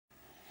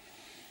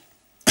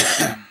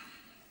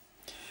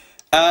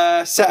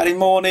Saturday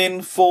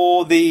morning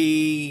for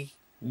the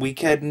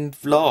weekend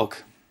vlog.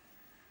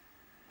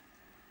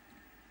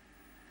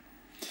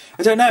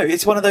 I don't know,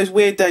 it's one of those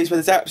weird days where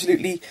there's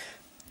absolutely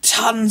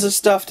tons of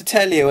stuff to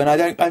tell you and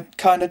I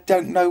kind of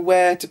don't know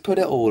where to put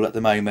it all at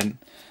the moment.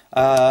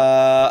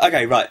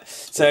 Okay, right,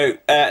 so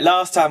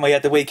last time we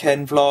had the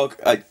weekend vlog.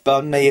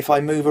 Pardon me if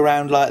I move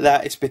around like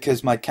that, it's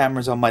because my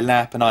camera's on my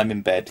lap and I'm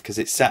in bed because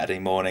it's Saturday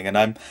morning and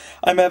I'm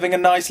having a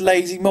nice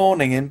lazy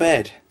morning in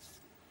bed.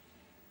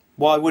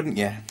 Why wouldn't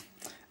you?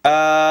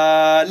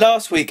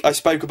 Last week I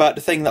spoke about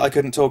the thing that I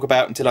couldn't talk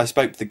about until I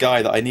spoke to the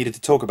guy that I needed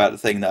to talk about the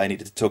thing that I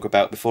needed to talk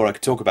about before I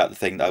could talk about the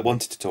thing that I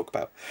wanted to talk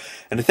about.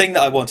 And the thing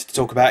that I wanted to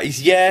talk about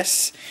is,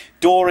 yes,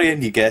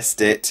 Dorian, you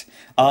guessed it,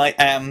 I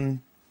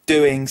am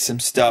doing some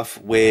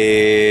stuff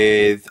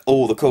with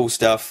all the cool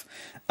stuff.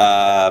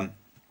 I'm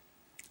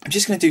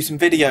just going to do some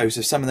videos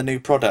of some of the new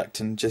product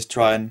and just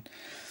try and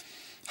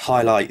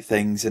highlight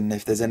things, and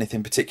if there's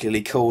anything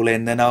particularly cool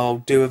in, then I'll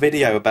do a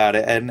video about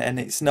it. And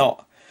it's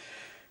not,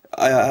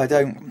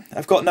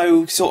 I've got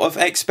no sort of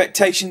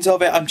expectations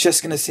of it. I'm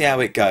just going to see how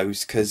it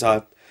goes, because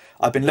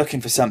I've been looking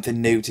for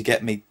something new to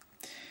get me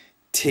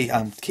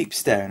I keep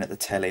staring at the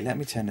telly. Let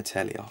me turn the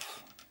telly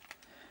off.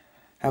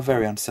 How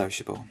very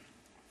unsociable.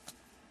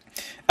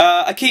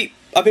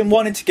 I've been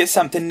wanting to get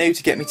something new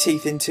to get my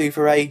teeth into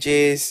for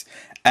ages,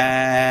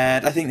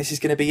 and I think this is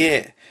going to be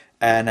it.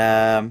 And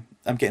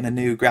I'm getting a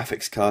new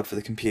graphics card for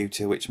the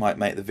computer, which might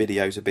make the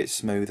videos a bit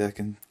smoother. I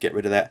can get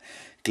rid of that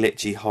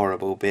glitchy,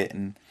 horrible bit,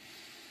 and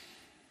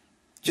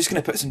just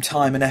going to put some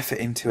time and effort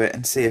into it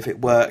and see if it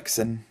works.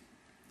 And,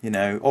 you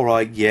know,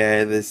 alright,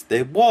 yeah,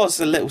 there was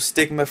a little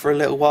stigma for a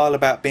little while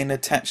about being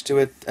attached to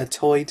a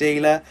toy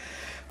dealer,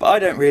 but I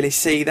don't really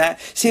see that.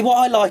 See, what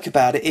I like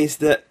about it is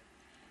that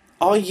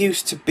I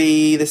used to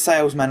be the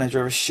sales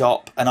manager of a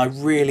shop and I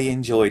really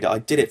enjoyed it. I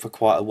did it for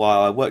quite a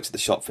while. I worked at the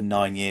shop for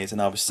 9 years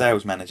and I was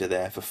sales manager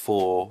there for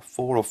four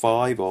or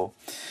five.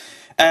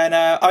 And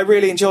I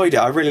really enjoyed it.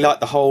 I really liked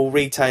the whole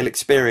retail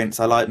experience.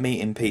 I like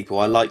meeting people.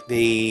 I like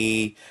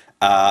the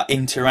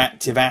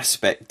interactive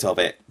aspect of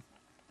it,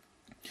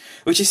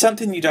 which is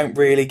something you don't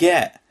really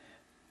get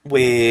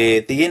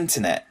with the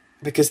internet,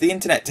 because the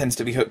internet tends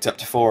to be hooked up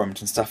to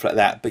forums and stuff like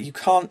that, but you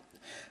can't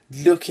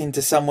look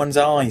into someone's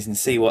eyes and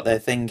see what they're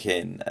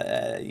thinking.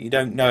 You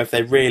don't know if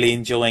they're really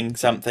enjoying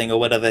something or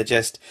whether they're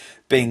just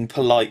being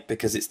polite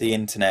because it's the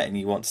internet and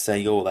you want to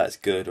say, oh, that's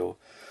good or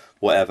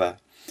whatever.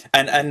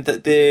 And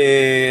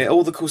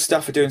all the cool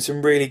stuff are doing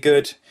some really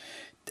good.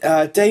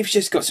 Dave's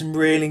just got some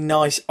really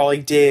nice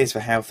ideas for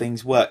how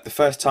things work. The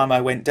first time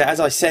I went down, as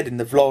I said in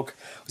the vlog,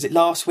 was it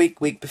last week,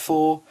 week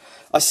before,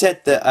 I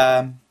said that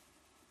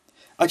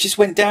I just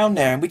went down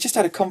there and we just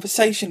had a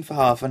conversation for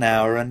half an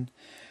hour, and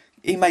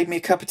he made me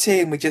a cup of tea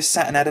and we just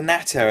sat and had a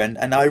natter,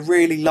 and I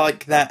really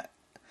like that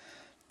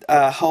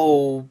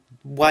whole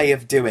way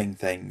of doing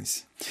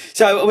things.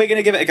 So we're going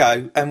to give it a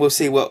go and we'll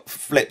see what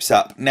flips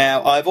up.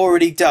 Now, I've got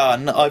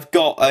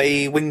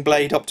a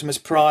Wingblade Optimus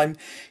Prime.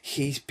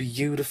 He's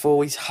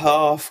beautiful. He's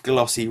half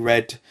glossy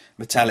red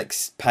metallic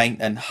paint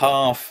and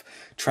half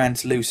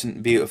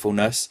translucent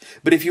beautifulness.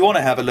 But if you want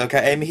to have a look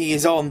at him, he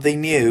is on the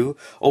new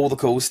All the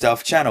Cool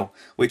Stuff channel,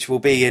 which will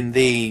be in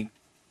the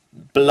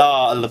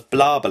blah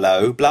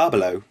below.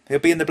 He'll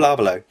be in the blah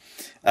below.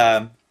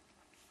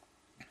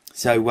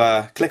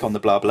 So click on the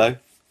blah below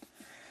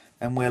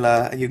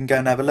and you can go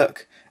and have a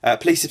look.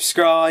 Please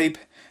subscribe.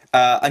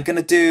 I'm going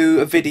to do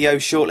a video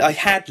shortly. I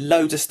had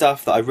loads of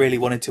stuff that I really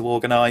wanted to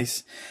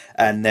organise,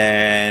 and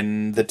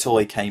then the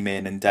toy came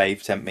in and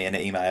Dave sent me an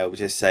email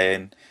just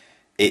saying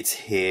it's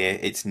here,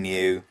 it's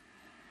new,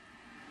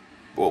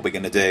 what we're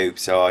going to do.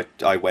 So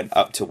I went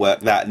up to work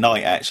that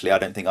night. Actually, I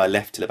don't think I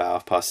left till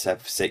about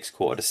 6:30,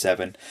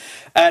 6:45,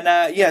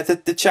 and yeah,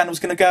 the channel's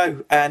going to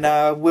go,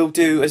 and we'll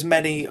do as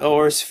many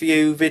or as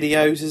few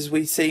videos as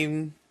we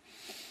seem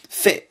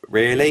fit,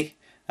 really.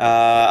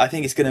 I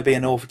think it's going to be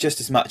just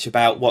as much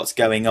about what's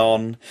going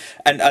on.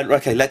 And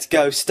okay, let's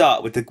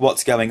start with the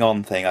what's going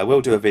on thing. I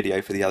will do a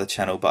video for the other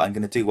channel, but I'm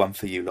going to do one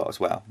for you lot as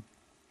well.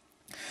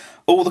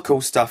 All the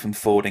Cool Stuff in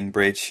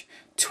Fordingbridge,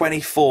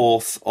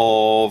 24th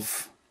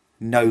of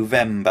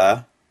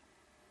November.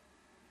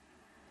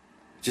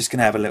 Just going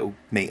to have a little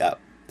meet up.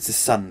 It's a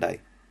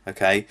Sunday,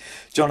 okay?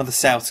 John of the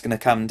South's going to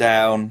come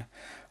down.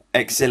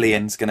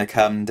 Exilian's going to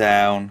come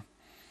down.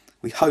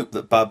 We hope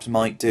that Bubs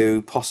might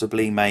do,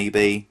 possibly,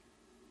 maybe.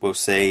 We'll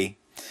see.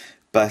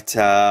 But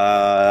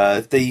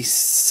the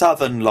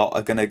southern lot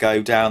are going to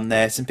go down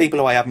there. Some people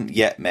who I haven't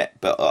yet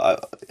met, but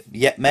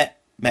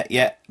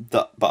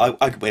but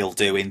I will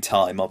do in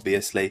time,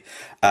 obviously.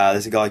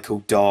 There's a guy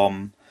called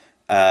Dom.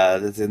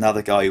 There's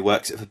another guy who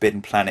works at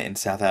Forbidden Planet in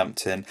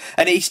Southampton,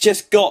 and he's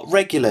just got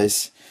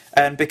regulars.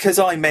 And because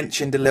I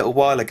mentioned a little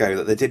while ago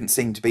that there didn't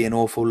seem to be an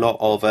awful lot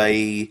of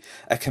a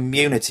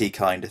community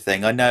kind of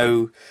thing, I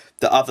know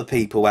that other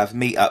people have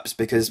meetups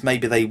because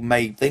maybe they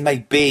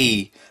may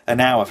be an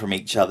hour from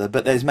each other,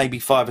 but there's maybe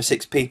 5 or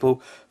 6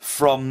 people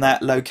from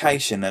that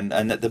location, and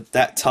at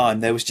that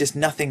time there was just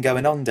nothing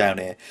going on down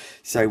here.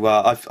 So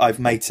I've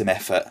made some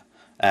effort,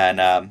 and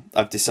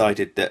I've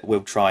decided that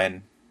we'll try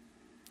and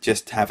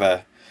just have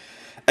an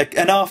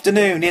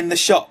afternoon in the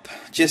shop,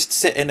 just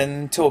sitting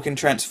and talking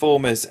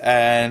Transformers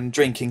and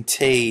drinking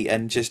tea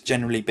and just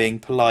generally being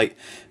polite,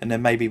 and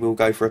then maybe we'll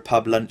go for a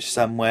pub lunch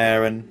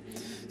somewhere and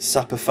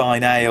sup a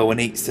fine ale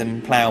and eat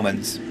some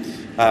ploughmans,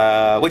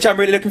 which I'm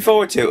really looking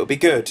forward to. It'll be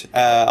good.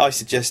 I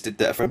suggested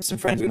that some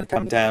friends were going to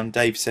come down.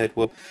 Dave said,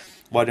 well,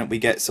 why don't we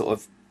get sort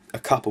of a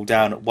couple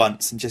down at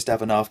once and just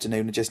have an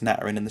afternoon and just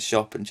nattering in the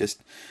shop and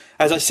just,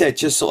 as I said,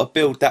 just sort of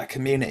build that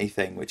community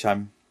thing, which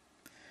I'm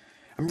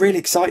really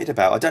excited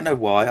about. I don't know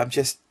why.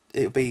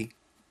 It'll be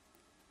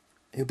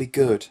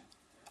good.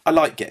 I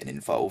like getting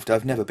involved.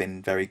 I've never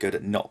been very good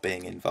at not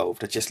being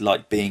involved. I just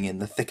like being in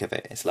the thick of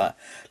it. It's like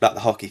the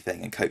hockey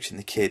thing and coaching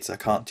the kids. I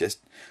can't just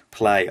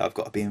play. I've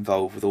got to be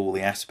involved with all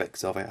the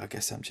aspects of it. I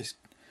guess I'm just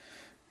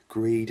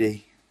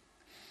greedy.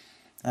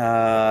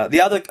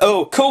 The other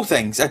cool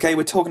things. Okay,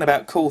 we're talking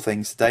about cool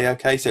things today.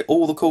 Okay, so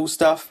all the cool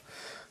stuff.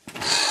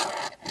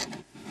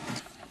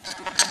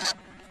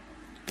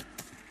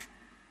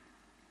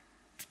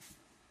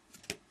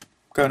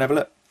 Go and have a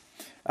look.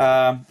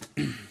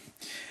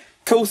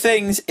 Cool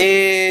things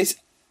is,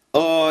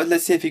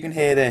 let's see if you can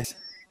hear this.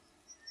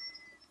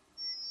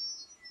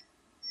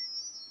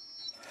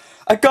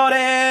 I got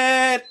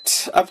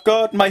it! I've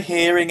got my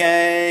hearing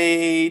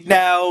aid.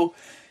 Now,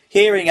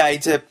 hearing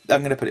aids are,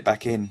 I'm going to put it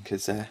back in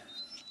because it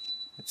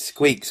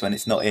squeaks when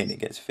it's not in, it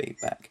gets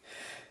feedback.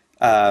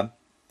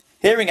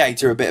 Hearing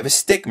aids are a bit of a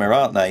stigma,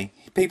 aren't they?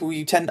 I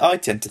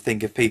tend to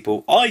think of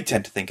people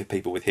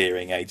with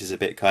hearing aids as a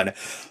bit kind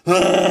of,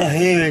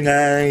 hearing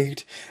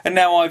aid. And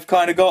now I've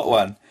kind of got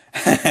one.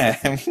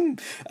 It's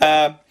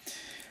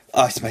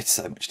made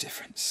so much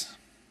difference.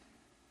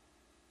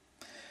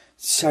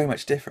 So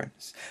much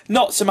difference.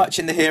 Not so much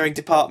in the hearing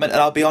department,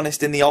 and I'll be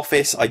honest, in the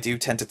office I do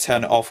tend to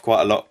turn it off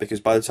quite a lot, because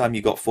by the time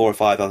you've got 4 or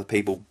 5 other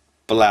people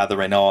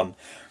blathering on,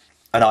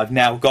 and I've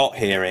now got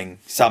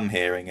some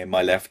hearing in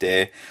my left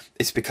ear,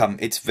 it's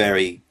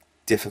very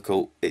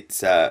difficult.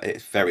 It's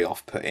very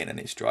off-putting, and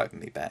it's driving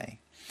me batty.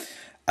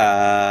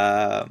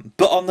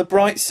 But on the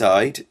bright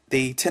side,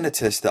 the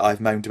tinnitus that I've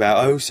moaned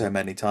about so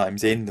many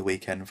times in the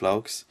weekend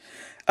vlogs,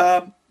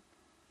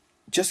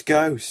 just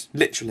goes.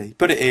 Literally,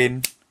 put it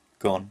in,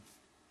 gone.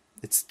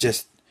 It's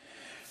just,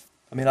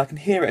 I can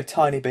hear it a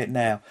tiny bit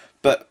now,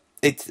 but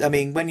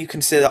when you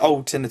consider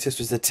old tinnitus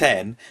was a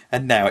 10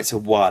 and now it's a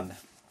 1,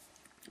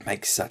 it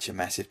makes such a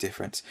massive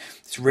difference.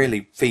 It's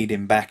really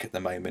feeding back at the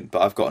moment,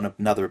 but I've got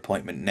another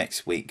appointment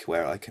next week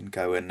where I can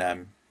go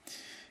and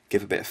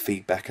give a bit of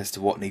feedback as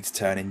to what needs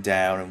turning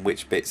down and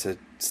which bits are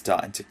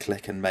starting to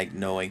click and make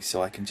noise,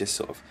 so I can just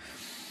sort of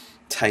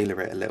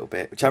tailor it a little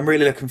bit, which I'm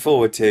really looking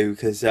forward to,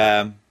 because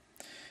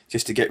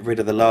just to get rid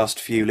of the last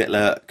few little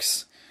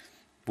irks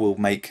will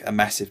make a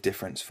massive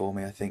difference for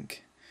me, I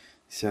think.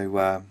 So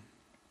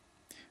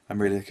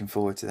I'm really looking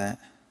forward to that.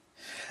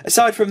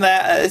 Aside from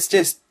that, it's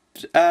just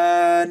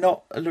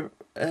not...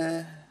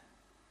 is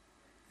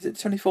it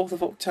 24th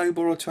of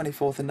October or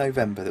 24th of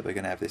November that we're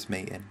going to have this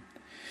meeting?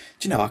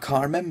 Do you know, I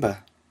can't remember.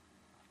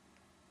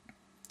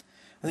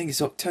 I think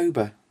it's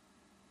October.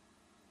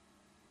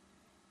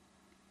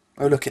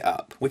 Oh, look it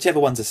up. Whichever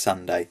one's a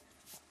Sunday.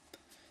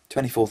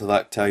 24th of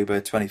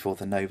October,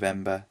 24th of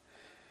November.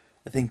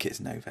 I think it's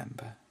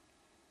November.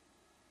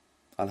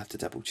 I'll have to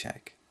double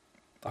check.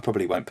 I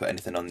probably won't put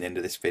anything on the end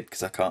of this vid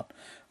because I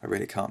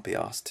really can't be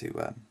asked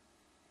to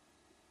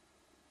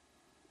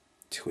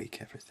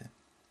tweak everything.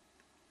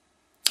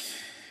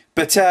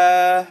 But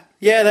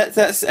yeah,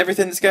 that's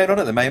everything that's going on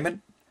at the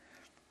moment.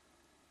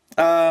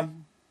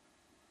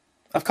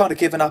 I've kind of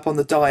given up on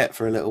the diet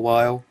for a little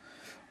while.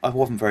 I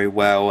wasn't very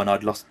well, and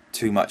I'd lost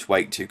too much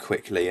weight too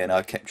quickly, and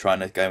I kept trying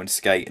to go and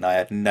skate, and I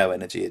had no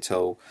energy at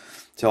all.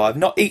 So I've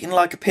not eaten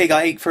like a pig.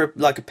 I ate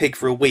like a pig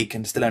for a week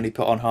and still only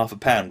put on ½ a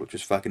pound, which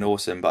was fucking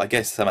awesome. But I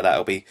guess some of that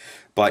will be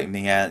biting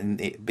me out and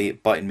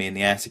biting me in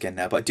the ass again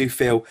now. But I do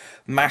feel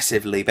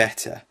massively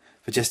better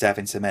for just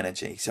having some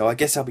energy. So I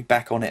guess I'll be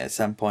back on it at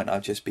some point.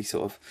 I'll just be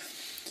sort of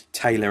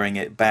tailoring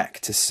it back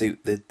to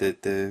suit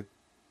the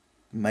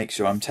make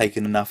sure I'm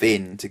taking enough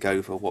in to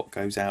go for what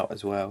goes out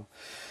as well.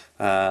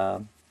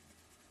 That's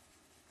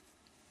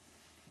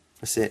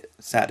it.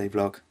 Saturday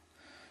vlog.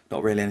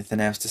 Not really anything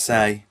else to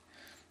say.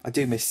 I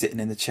do miss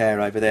sitting in the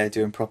chair over there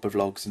doing proper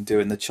vlogs and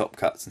doing the chop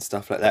cuts and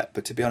stuff like that.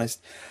 But to be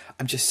honest,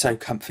 I'm just so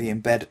comfy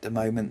in bed at the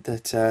moment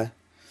that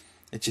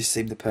it just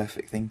seemed the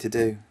perfect thing to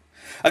do.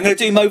 I'm going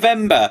to do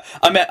Movember.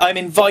 I'm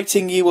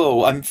inviting you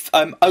all.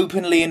 I'm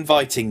openly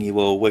inviting you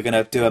all. We're going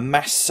to do a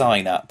mass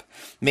sign up.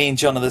 Me and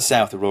John of the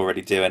South are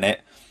already doing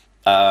it.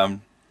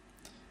 And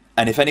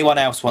if anyone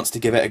else wants to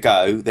give it a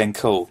go, then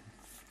cool.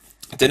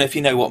 I don't know if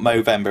you know what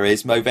Movember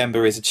is.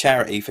 Movember is a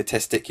charity for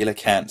testicular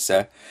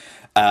cancer.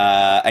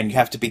 And you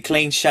have to be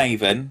clean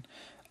shaven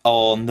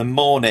on the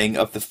morning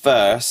of the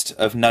 1st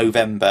of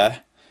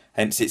November.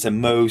 Hence it's a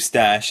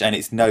Mo-stash and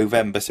it's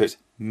November, so it's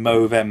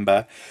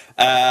Movember.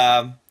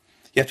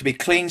 You have to be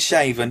clean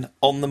shaven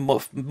on the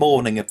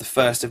morning of the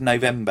 1st of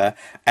November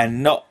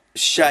and not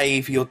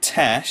shave your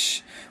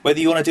tash, whether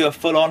you want to do a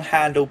full-on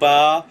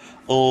handlebar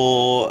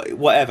or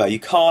whatever. You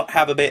can't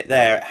have a bit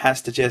there. It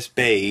has to just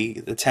be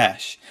the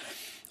tash.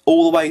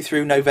 All the way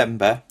through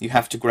November, you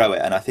have to grow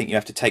it, and I think you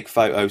have to take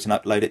photos and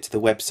upload it to the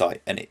website,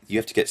 and you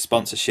have to get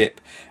sponsorship,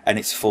 and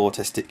it's for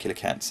testicular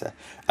cancer.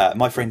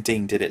 My friend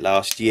Dean did it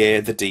last year,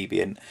 the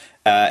Deviant.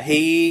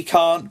 He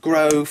can't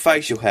grow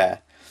facial hair.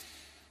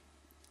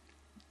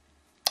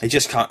 He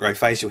just can't grow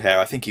facial hair.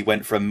 I think he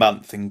went for a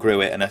month and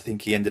grew it, and I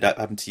think he ended up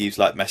having to use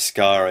like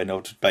mascara in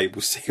order to be able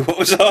to see what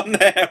was on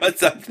there or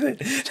something.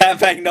 That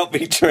may not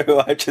be true.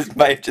 I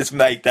may have just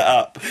made that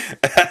up.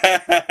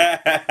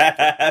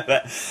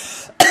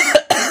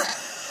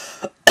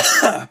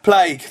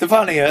 Plague, the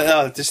funny,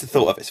 just the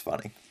thought of it's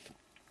funny.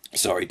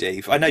 Sorry,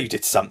 Dave. I know you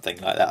did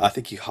something like that. I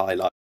think you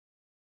highlighted